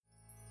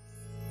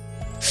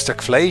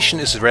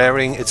Stagflation is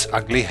rearing its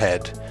ugly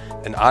head.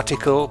 An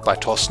article by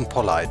Thorsten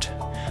Polleit.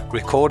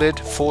 Recorded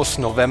 4th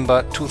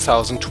November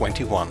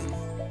 2021.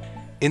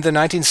 In the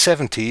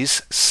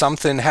 1970s,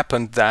 something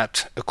happened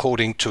that,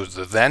 according to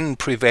the then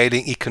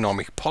prevailing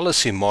economic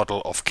policy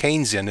model of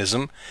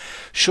Keynesianism,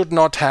 should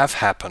not have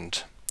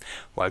happened.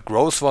 While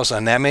growth was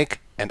anemic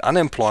and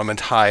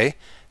unemployment high,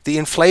 the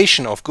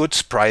inflation of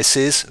goods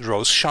prices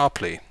rose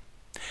sharply.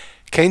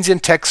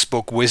 Keynesian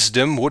textbook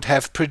wisdom would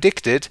have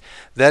predicted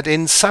that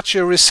in such a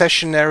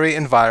recessionary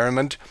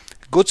environment,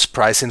 goods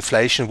price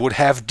inflation would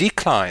have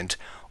declined,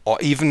 or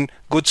even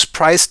goods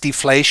price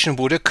deflation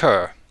would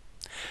occur.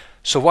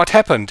 So what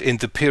happened in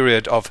the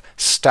period of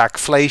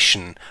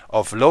stagflation,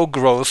 of low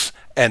growth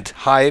and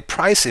high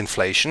price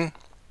inflation?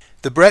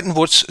 The Bretton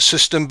Woods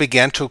system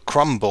began to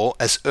crumble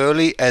as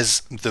early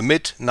as the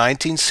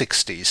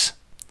mid-1960s.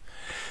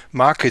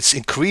 Markets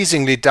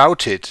increasingly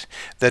doubted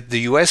that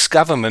the US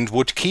government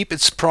would keep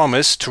its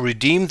promise to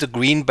redeem the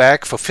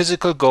greenback for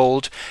physical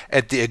gold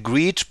at the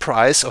agreed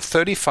price of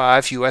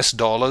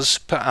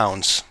 $35 per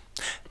ounce.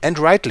 And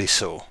rightly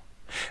so.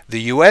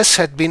 The US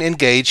had been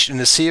engaged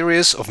in a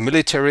series of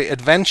military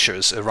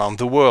adventures around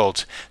the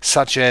world,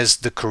 such as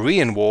the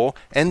Korean War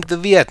and the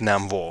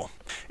Vietnam War.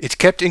 It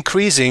kept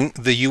increasing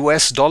the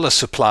US dollar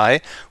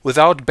supply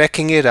without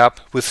backing it up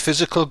with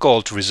physical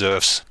gold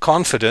reserves.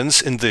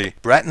 Confidence in the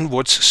Bretton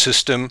Woods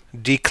system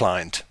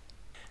declined.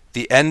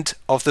 The end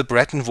of the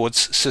Bretton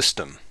Woods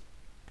system.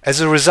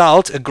 As a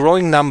result, a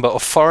growing number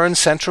of foreign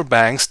central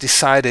banks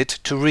decided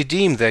to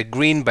redeem their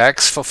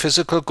greenbacks for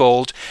physical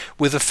gold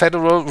with the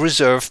Federal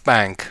Reserve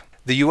Bank.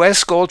 The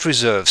US gold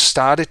reserves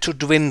started to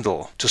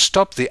dwindle. To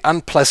stop the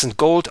unpleasant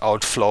gold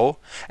outflow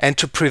and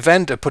to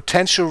prevent a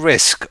potential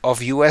risk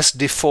of US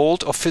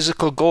default of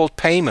physical gold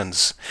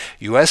payments,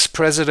 US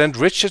President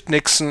Richard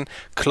Nixon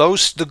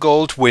closed the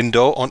gold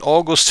window on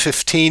August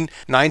 15,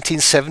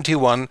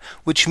 1971,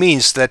 which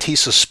means that he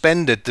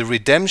suspended the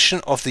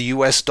redemption of the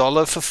US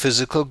dollar for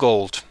physical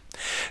gold.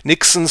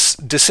 Nixon's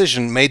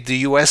decision made the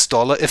US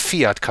dollar a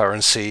fiat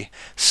currency,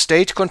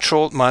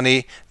 state-controlled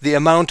money, the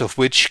amount of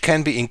which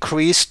can be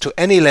increased to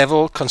any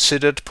level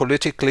considered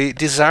politically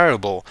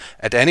desirable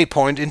at any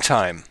point in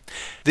time.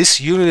 This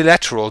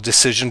unilateral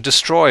decision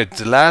destroyed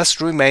the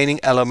last remaining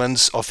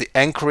elements of the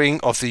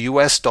anchoring of the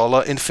US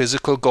dollar in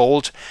physical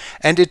gold,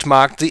 and it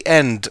marked the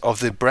end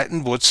of the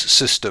Bretton Woods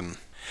system.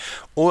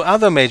 All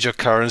other major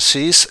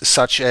currencies,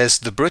 such as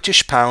the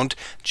British pound,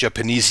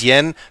 Japanese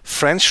yen,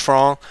 French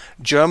franc,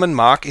 German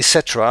mark,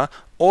 etc.,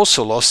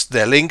 also lost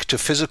their link to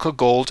physical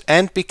gold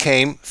and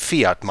became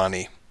fiat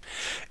money.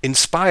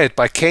 Inspired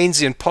by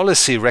Keynesian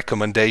policy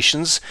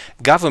recommendations,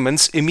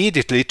 governments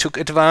immediately took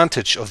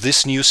advantage of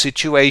this new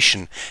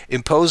situation,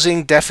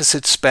 imposing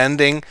deficit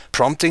spending,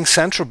 prompting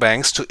central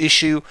banks to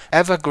issue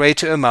ever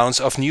greater amounts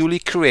of newly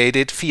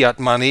created fiat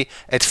money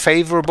at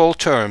favorable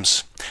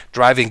terms,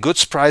 driving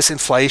goods price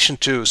inflation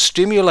to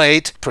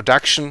stimulate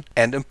production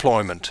and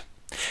employment.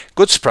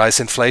 Goods price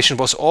inflation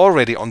was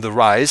already on the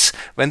rise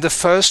when the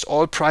first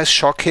oil price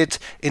shock hit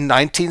in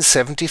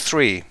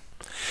 1973.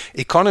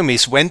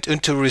 Economies went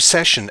into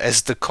recession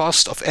as the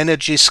cost of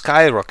energy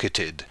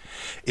skyrocketed.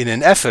 In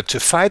an effort to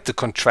fight the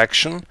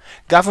contraction,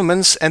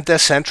 governments and their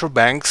central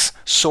banks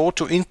sought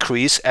to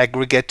increase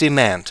aggregate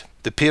demand,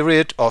 the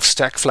period of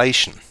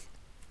stagflation.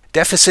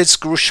 Deficits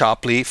grew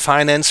sharply,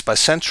 financed by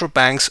central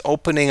banks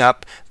opening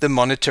up the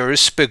monetary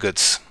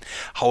spigots.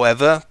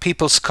 However,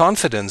 people's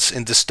confidence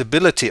in the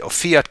stability of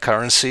fiat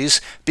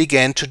currencies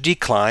began to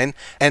decline,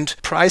 and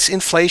price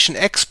inflation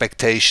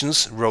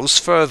expectations rose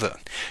further.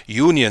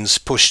 Unions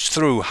pushed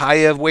through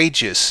higher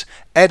wages,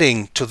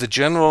 adding to the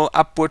general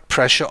upward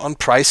pressure on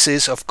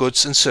prices of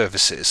goods and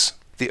services.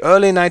 The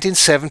early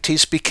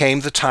 1970s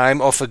became the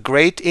time of a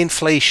great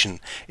inflation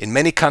in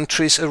many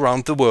countries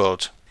around the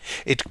world.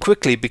 It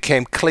quickly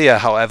became clear,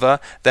 however,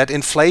 that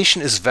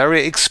inflation is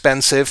very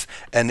expensive,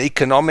 an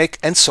economic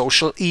and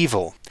social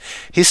evil.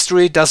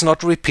 History does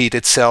not repeat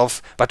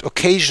itself, but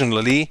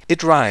occasionally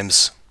it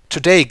rhymes.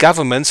 Today,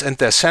 governments and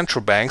their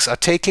central banks are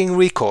taking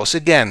recourse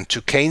again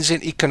to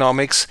Keynesian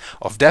economics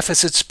of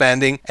deficit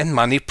spending and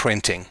money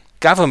printing.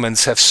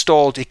 Governments have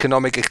stalled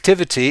economic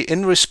activity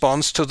in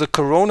response to the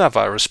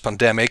coronavirus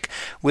pandemic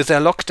with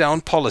their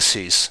lockdown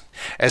policies.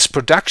 As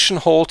production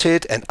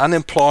halted and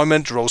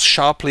unemployment rose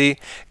sharply,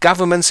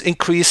 governments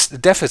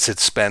increased deficit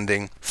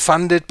spending,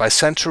 funded by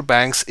central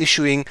banks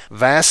issuing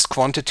vast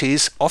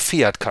quantities of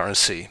fiat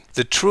currency.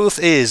 The truth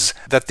is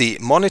that the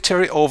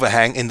monetary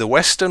overhang in the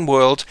Western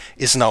world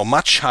is now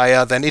much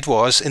higher than it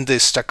was in the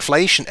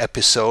stagflation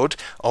episode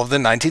of the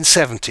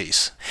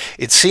 1970s.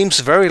 It seems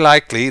very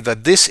likely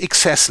that this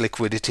excess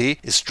liquidity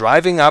is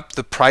driving up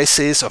the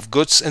prices of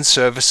goods and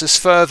services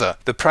further,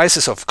 the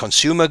prices of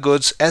consumer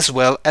goods as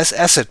well as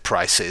asset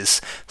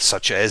prices,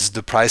 such as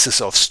the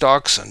prices of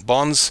stocks and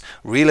bonds,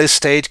 real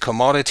estate,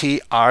 commodity,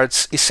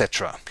 arts,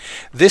 etc.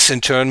 This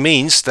in turn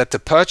means that the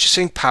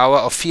purchasing power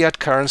of fiat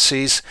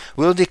currencies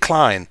will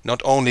decline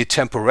not only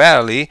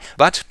temporarily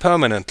but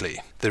permanently,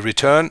 the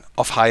return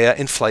of higher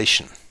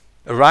inflation.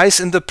 A rise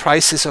in the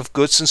prices of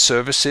goods and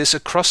services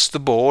across the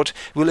board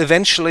will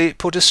eventually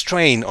put a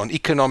strain on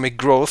economic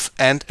growth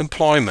and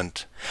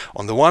employment.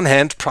 On the one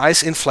hand,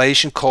 price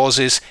inflation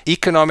causes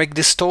economic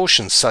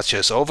distortions such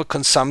as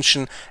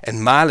overconsumption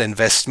and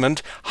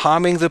malinvestment,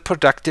 harming the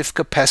productive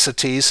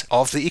capacities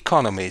of the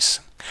economies.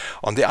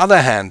 On the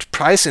other hand,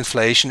 price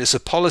inflation is a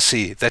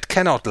policy that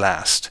cannot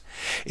last.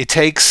 It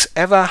takes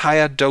ever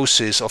higher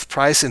doses of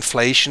price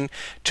inflation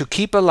to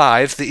keep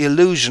alive the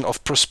illusion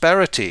of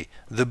prosperity,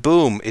 the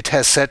boom it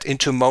has set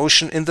into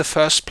motion in the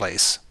first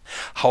place.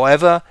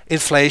 However,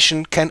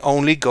 inflation can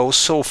only go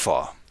so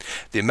far.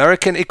 The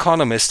American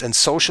economist and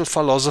social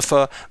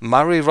philosopher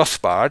Murray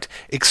Rothbard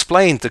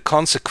explained the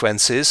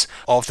consequences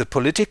of the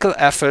political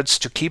efforts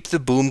to keep the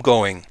boom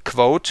going.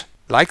 Quote,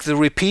 "Like the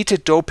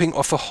repeated doping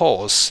of a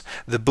horse,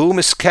 the boom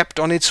is kept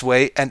on its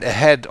way and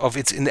ahead of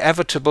its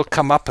inevitable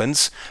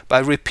comeuppance by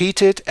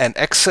repeated and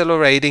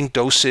accelerating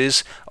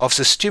doses of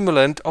the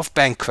stimulant of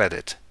bank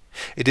credit.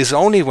 It is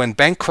only when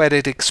bank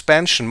credit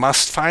expansion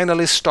must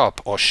finally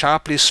stop or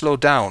sharply slow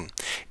down,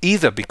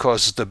 either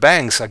because the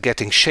banks are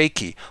getting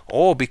shaky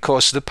or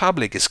because the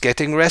public is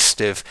getting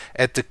restive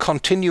at the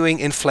continuing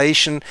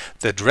inflation,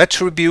 that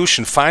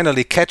retribution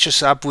finally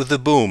catches up with the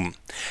boom.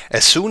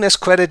 As soon as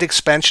credit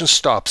expansion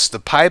stops, the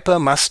piper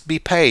must be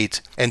paid,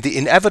 and the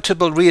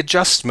inevitable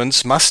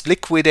readjustments must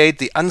liquidate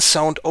the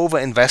unsound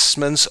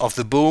overinvestments of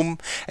the boom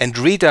and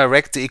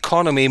redirect the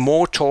economy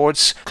more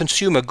towards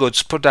consumer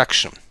goods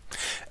production.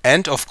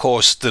 And, of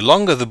course, the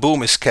longer the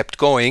boom is kept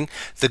going,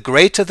 the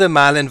greater the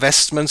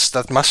malinvestments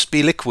that must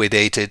be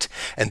liquidated,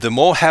 and the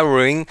more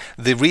harrowing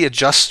the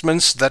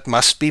readjustments that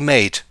must be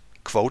made."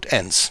 Quote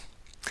ends.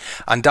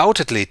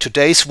 Undoubtedly,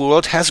 today's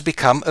world has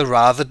become a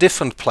rather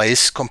different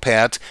place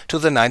compared to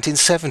the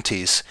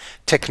 1970s,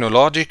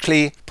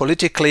 technologically,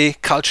 politically,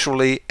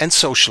 culturally, and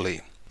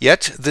socially.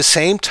 Yet the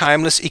same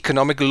timeless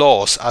economic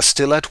laws are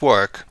still at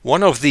work.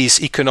 One of these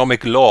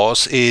economic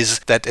laws is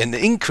that an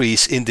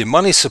increase in the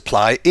money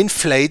supply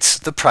inflates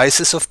the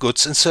prices of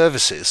goods and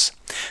services.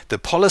 The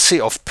policy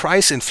of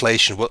price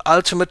inflation will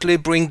ultimately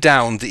bring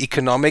down the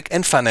economic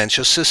and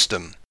financial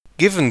system.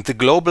 Given the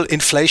global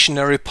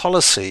inflationary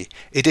policy,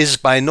 it is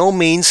by no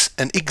means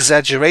an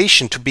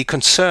exaggeration to be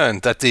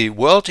concerned that the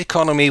world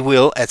economy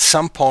will at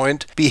some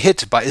point be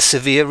hit by a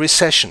severe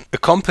recession,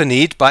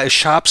 accompanied by a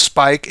sharp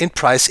spike in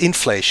price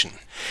inflation.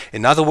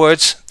 In other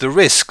words, the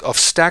risk of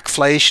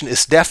stagflation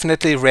is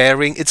definitely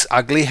rearing its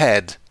ugly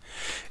head.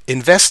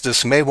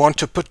 Investors may want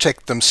to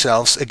protect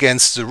themselves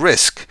against the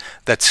risk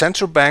that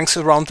central banks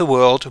around the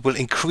world will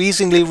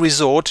increasingly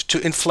resort to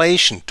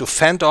inflation to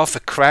fend off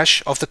a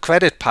crash of the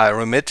credit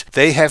pyramid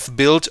they have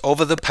built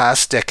over the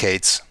past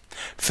decades.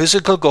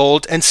 Physical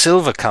gold and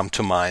silver come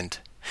to mind.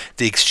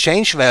 The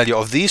exchange value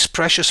of these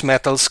precious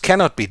metals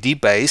cannot be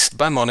debased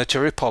by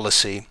monetary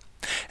policy,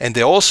 and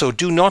they also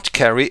do not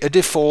carry a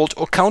default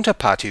or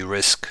counterparty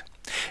risk.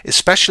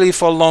 Especially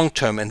for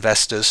long-term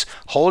investors,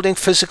 holding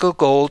physical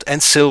gold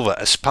and silver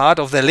as part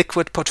of their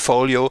liquid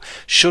portfolio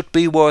should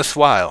be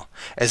worthwhile,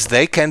 as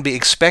they can be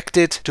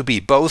expected to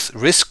be both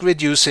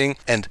risk-reducing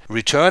and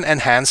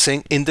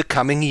return-enhancing in the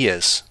coming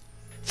years.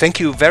 Thank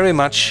you very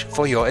much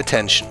for your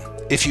attention.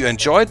 If you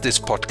enjoyed this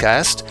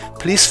podcast,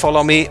 please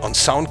follow me on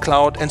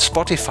SoundCloud and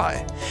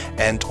Spotify,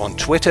 and on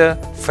Twitter,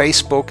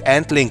 Facebook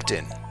and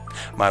LinkedIn.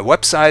 My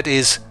website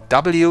is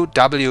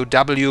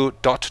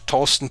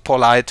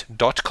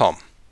www.thorstenpolleit.com.